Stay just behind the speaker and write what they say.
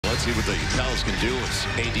Let's see what the Pels can do. As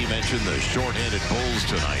AD mentioned, the short-handed Bulls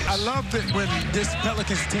tonight. I love that when this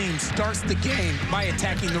Pelicans team starts the game by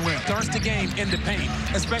attacking the rim. Starts the game in the paint,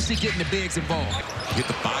 especially getting the bigs involved. Hit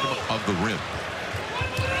the bottom of the rim.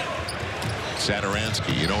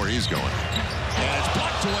 Saturansky, you know where he's going. And it's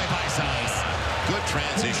blocked away by Zion. Good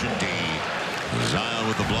transition D. Zion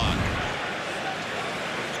with the block.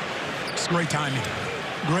 It's great timing.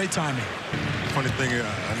 Great timing. Funny thing,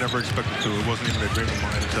 I never expected to. It wasn't even a dream of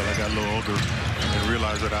mine until I got a little older and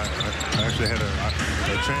realized that I actually had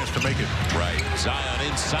a chance to make it. Right. Zion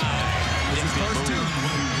inside. This is first two.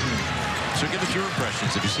 So give us your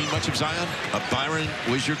impressions. Have you seen much of Zion? Byron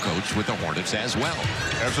was your coach with the Hornets as well.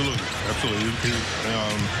 Absolutely. Absolutely. I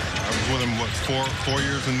was with him, what, four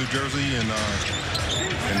years in New Jersey, and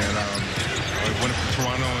then I went up to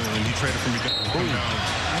Toronto, and he traded for me down.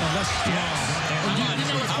 That's strong.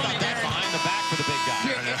 How about that behind the back for the big guy?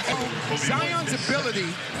 Yeah, Zion's ability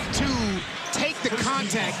to take the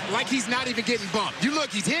contact like he's not even getting bumped. You look,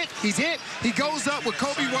 he's hit. He goes up with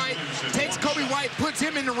Kobe White, takes Kobe White, puts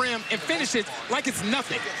him in the rim, and finishes like it's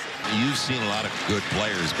nothing. You've seen a lot of good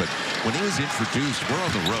players, but when he was introduced, we're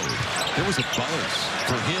on the road. There was a buzz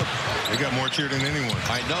for him. They got more cheer than anyone.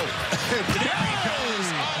 I know. There he goes.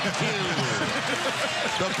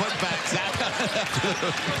 The putbacks out.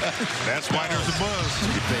 That's why there's a buzz.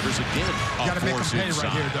 It favors again. Got to make him pay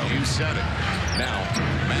right here, though. You said it. Now,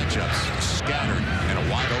 matchups scattered and a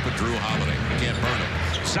wide open Drew Holiday. Can't burn him.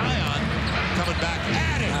 Zion coming back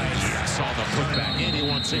at it. Yes, on the putback.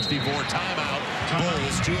 81-64 timeout.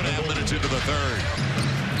 Bulls 2.5 minutes into the third.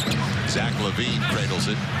 Zach LaVine cradles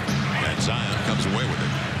it, and Zion comes away with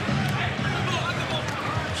it.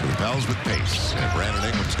 So the Pels with pace, and Brandon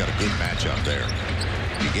Ingram's got a good matchup there.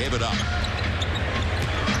 He gave it up.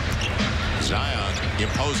 Zion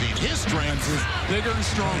imposing his strength. Bigger and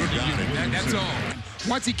stronger. That's all.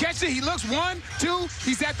 Once he catches it, he looks 1, 2,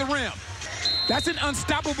 he's at the rim. That's an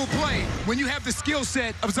unstoppable play when you have the skill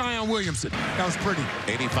set of Zion Williamson. That was pretty.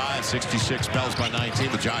 85-66, Pels by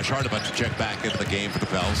 19, with Josh Hart about to check back into the game for the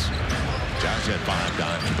Pels. Josh had 5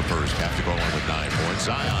 dimes in the first, have to go on with 9 points.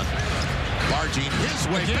 Zion barging his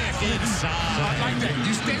way back inside. I like that.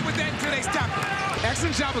 You stay with that until they stop it.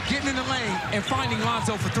 Excellent job of getting in the lane and finding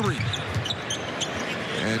Lonzo for 3.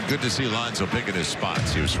 And good to see Lonzo picking his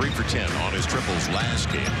spots. He was 3 for 10 on his triples last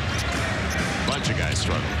game. Bunch of guys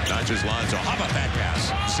struggled. Not just Lonzo. How about that pass?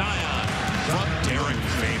 Zion from Derek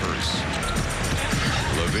Favors.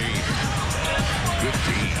 LaVine. Good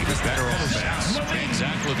D. He was better on the pass. And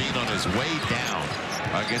Zach LaVine on his way down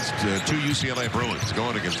against 2 UCLA Bruins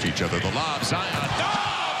going against each other. The lob. Zion.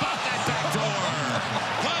 Oh, about that back door.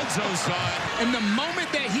 Lonzo saw it. And the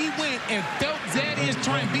moment that he went and felt Zadius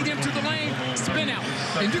try and beat him to the lane, spin out.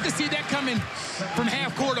 And you can see that coming from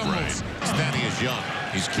half court almost. Right. Thaddeus Young.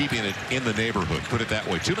 He's keeping it in the neighborhood. Put it that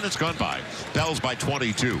way. 2 minutes gone by. Pels by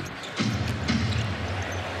 22.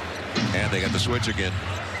 And they got the switch again.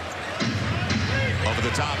 Over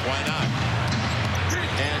the top. Why not?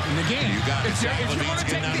 And again, you got if you're going to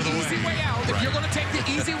take the easy way out, right. if you're going to take the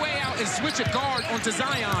easy way out and switch a guard onto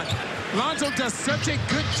Zion, Lonzo does such a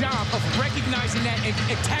good job of recognizing that and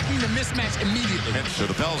attacking the mismatch immediately. And so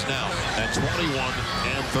the Pels now at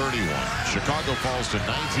 21-31. Chicago falls to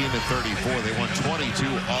 19-34. They won 22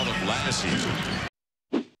 all of last season.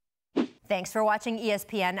 Thanks for watching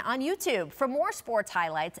ESPN on YouTube. For more sports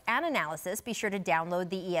highlights and analysis, be sure to download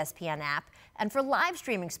the ESPN app. And for live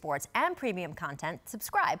streaming sports and premium content,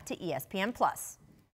 subscribe to ESPN+.